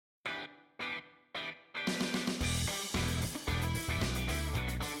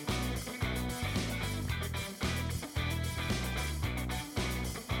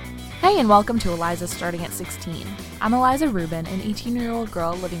Hey, and welcome to Eliza Starting at 16. I'm Eliza Rubin, an 18-year-old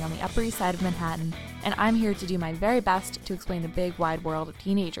girl living on the Upper East Side of Manhattan, and I'm here to do my very best to explain the big, wide world of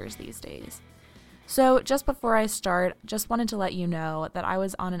teenagers these days. So, just before I start, just wanted to let you know that I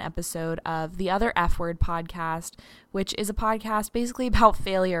was on an episode of the Other F Word podcast, which is a podcast basically about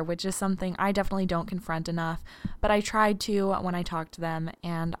failure, which is something I definitely don't confront enough, but I tried to when I talked to them,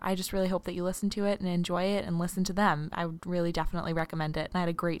 and I just really hope that you listen to it and enjoy it and listen to them. I would really definitely recommend it, and I had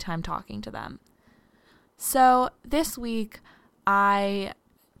a great time talking to them. So, this week, I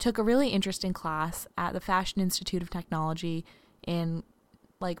took a really interesting class at the Fashion Institute of Technology in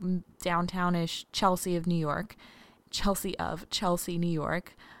downtownish Chelsea, New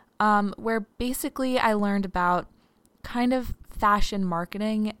York, where basically I learned about kind of fashion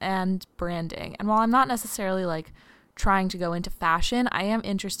marketing and branding. And while I'm not necessarily trying to go into fashion, I am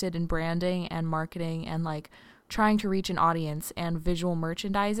interested in branding and marketing and trying to reach an audience and visual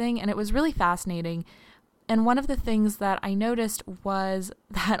merchandising. And it was really fascinating. And one of the things that I noticed was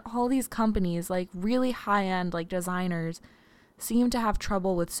that all these companies, really high-end designers, seem to have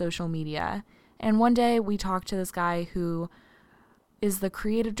trouble with social media. And one day we talked to this guy who is the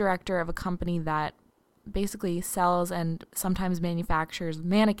creative director of a company that basically sells and sometimes manufactures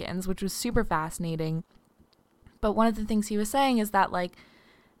mannequins, which was super fascinating. But one of the things he was saying is that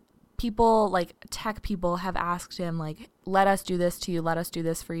people, tech people have asked him, let us do this to you, let us do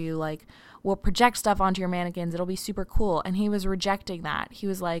this for you, we'll project stuff onto your mannequins, it'll be super cool. And he was rejecting that. He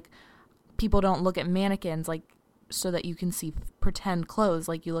was like, people don't look at mannequins so that you can see pretend clothes,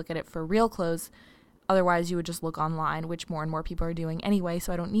 you look at it for real clothes. Otherwise, you would just look online, which more and more people are doing anyway,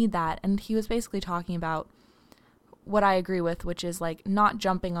 so I don't need that. And he was basically talking about what I agree with, which is not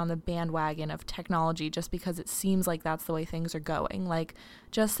jumping on the bandwagon of technology just because it seems like that's the way things are going.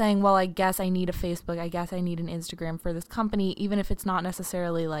 Just saying, well, I guess I need a Facebook, I guess I need an Instagram for this company, even if it's not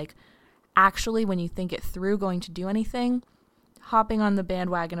necessarily actually, when you think it through, going to do anything. Hopping on the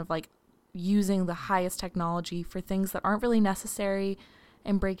bandwagon of using the highest technology for things that aren't really necessary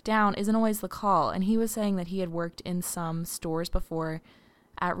and break down isn't always the call. And he was saying that he had worked in some stores before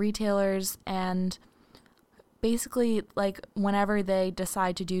at retailers, and basically whenever they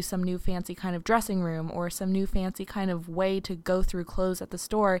decide to do some new fancy kind of dressing room or some new fancy kind of way to go through clothes at the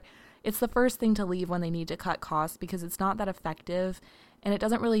store, it's the first thing to leave when they need to cut costs because it's not that effective and it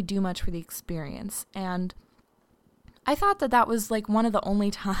doesn't really do much for the experience. And I thought that was one of the only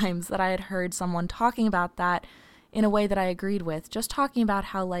times that I had heard someone talking about that in a way that I agreed with. Just talking about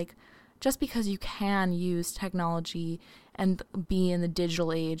how just because you can use technology and be in the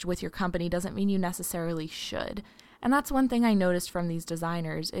digital age with your company doesn't mean you necessarily should. And that's one thing I noticed from these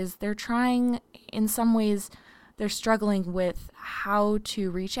designers is they're trying, in some ways, they're struggling with how to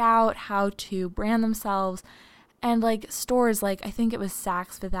reach out, how to brand themselves. And stores I think it was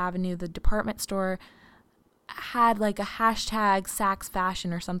Saks Fifth Avenue, the department store, had a hashtag Saks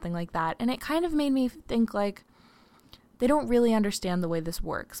Fashion or something like that. And it kind of made me think they don't really understand the way this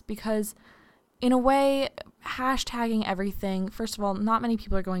works, because in a way, hashtagging everything, first of all, not many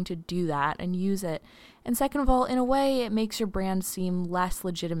people are going to do that and use it. And second of all, in a way, it makes your brand seem less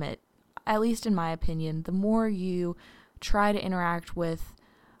legitimate, at least in my opinion. The more you try to interact with,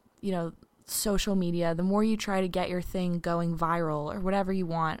 social media, the more you try to get your thing going viral or whatever you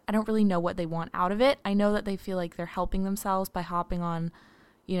want. I don't really know what they want out of it. I know that they feel like they're helping themselves by hopping on,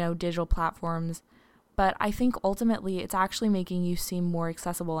 digital platforms. But I think ultimately it's actually making you seem more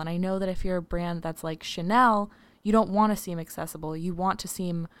accessible. And I know that if you're a brand that's like Chanel, you don't want to seem accessible. You want to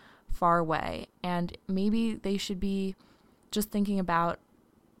seem far away. And maybe they should be just thinking about,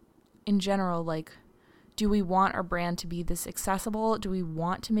 in general, do we want our brand to be this accessible? Do we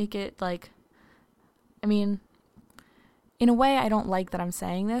want to make it in a way, I don't like that I'm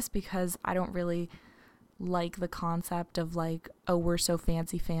saying this because I don't really like the concept of oh, we're so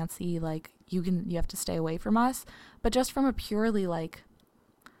fancy, you have to stay away from us. But just from a purely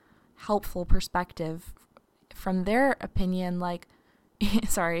helpful perspective, from their opinion,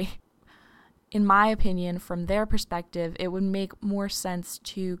 in my opinion, from their perspective, it would make more sense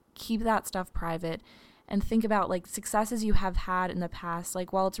to keep that stuff private and think about successes you have had in the past.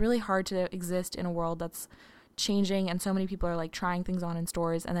 While it's really hard to exist in a world that's changing and so many people are trying things on in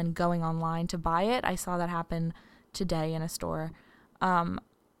stores and then going online to buy it. I saw that happen today in a store.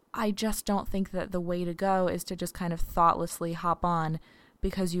 I just don't think that the way to go is to just kind of thoughtlessly hop on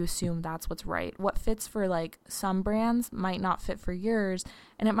because you assume that's what's right. What fits for some brands might not fit for yours,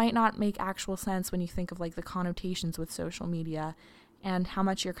 and it might not make actual sense when you think of the connotations with social media and how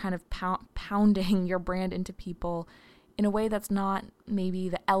much you're kind of pounding your brand into people in a way that's not maybe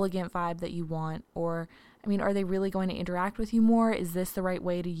the elegant vibe that you want? Or, I mean, are they really going to interact with you more? Is this the right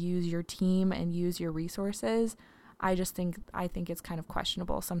way to use your team and use your resources? I think it's kind of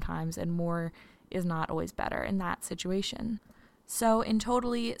questionable sometimes, and more is not always better in that situation. So in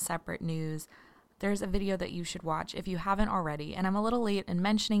totally separate news, there's a video that you should watch if you haven't already, and I'm a little late in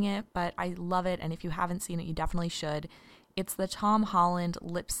mentioning it, but I love it, and if you haven't seen it, you definitely should. It's the Tom Holland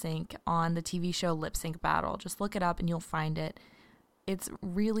lip sync on the TV show Lip Sync Battle. Just look it up and you'll find it. It's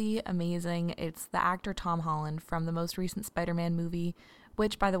really amazing. It's the actor Tom Holland from the most recent Spider-Man movie,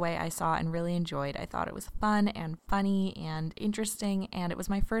 which, by the way, I saw and really enjoyed. I thought it was fun and funny and interesting, and it was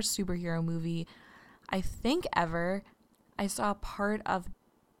my first superhero movie, I think, ever. I saw part of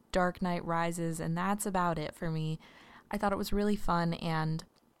Dark Knight Rises, and that's about it for me. I thought it was really fun, and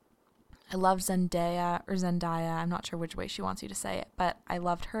I loved Zendaya, I'm not sure which way she wants you to say it, but I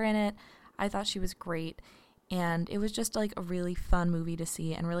loved her in it. I thought she was great, and it was just like a really fun movie to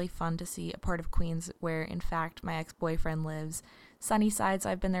see, and really fun to see a part of Queens where, in fact, my ex-boyfriend lives. Sunnyside, so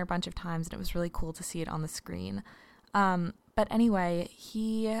I've been there a bunch of times, and it was really cool to see it on the screen. But anyway,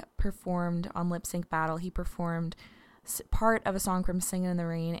 he performed on Lip Sync Battle. He performed part of a song from Singin' in the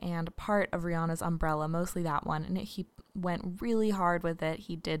Rain and part of Rihanna's Umbrella, mostly that one, and he went really hard with it.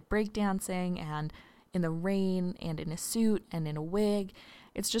 He did breakdancing and in the rain and in a suit and in a wig.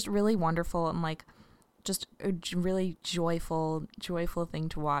 It's just really wonderful and like just a really joyful thing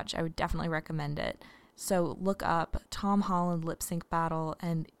to watch. I would definitely recommend it. So look up Tom Holland Lip Sync Battle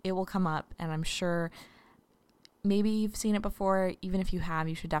and it will come up, and I'm sure maybe you've seen it before. Even if you have,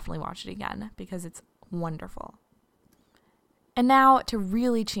 you should definitely watch it again because it's wonderful. And now, to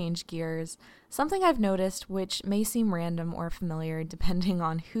really change gears, something I've noticed, which may seem random or familiar depending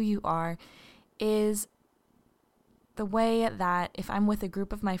on who you are, is the way that if I'm with a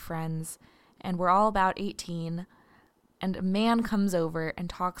group of my friends and we're all about 18 and a man comes over and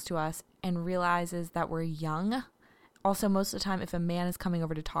talks to us and realizes that we're young. Also, most of the time, if a man is coming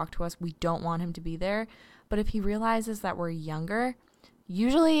over to talk to us, we don't want him to be there. But if he realizes that we're younger,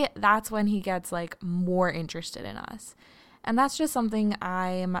 usually that's when he gets like more interested in us. And that's just something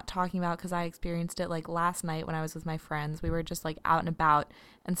I'm talking about because I experienced it like last night when I was with my friends. We were just like out and about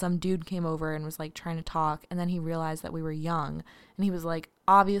and some dude came over and was like trying to talk, and then he realized that we were young and he was like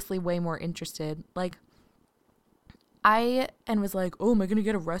obviously way more interested. Like was like, oh, am I going to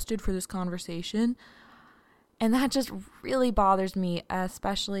get arrested for this conversation? And that just really bothers me,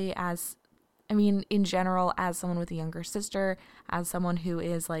 especially in general, as someone with a younger sister, as someone who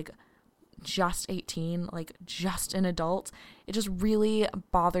is like just 18, like just an adult. It just really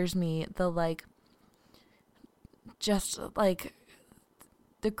bothers me, the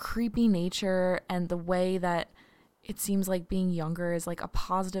creepy nature and the way that it seems like being younger is like a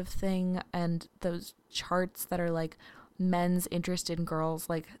positive thing, and those charts that are like men's interest in girls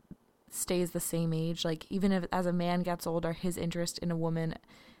like stays the same age. Like even if as a man gets older, his interest in a woman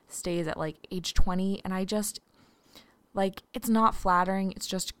stays at like age 20, and I just like, it's not flattering, it's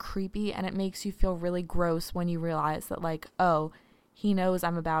just creepy, and it makes you feel really gross when you realize that like, oh, he knows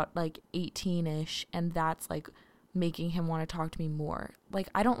I'm about like 18-ish, and that's like making him want to talk to me more. Like,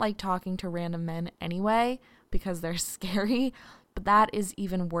 I don't like talking to random men anyway because they're scary, but that is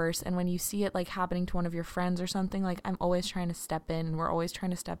even worse. And when you see it like happening to one of your friends or something, like I'm always trying to step in, and we're always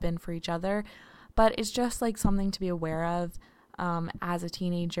trying to step in for each other, but it's just like something to be aware of as a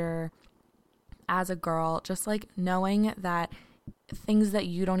teenager, as a girl, just like knowing that things that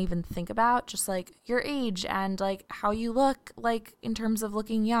you don't even think about, just like your age and like how you look like in terms of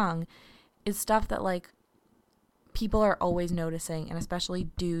looking young, is stuff that like people are always noticing, and especially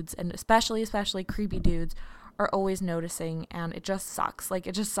dudes, and especially creepy dudes are always noticing, and it just sucks. Like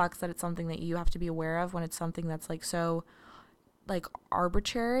it just sucks that it's something that you have to be aware of when it's something that's like so like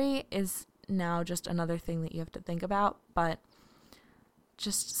arbitrary is now just another thing that you have to think about. But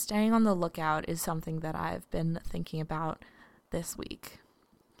just staying on the lookout is something that I've been thinking about this week.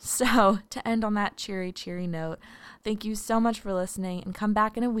 So to end on that cheery note, thank you so much for listening, and come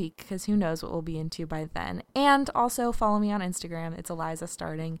back in a week because who knows what we'll be into by then. And also follow me on Instagram. It's Eliza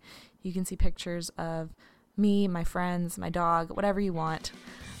Starting. You can see pictures of me, my friends, my dog, whatever you want.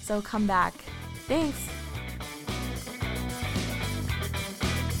 So come back. Thanks.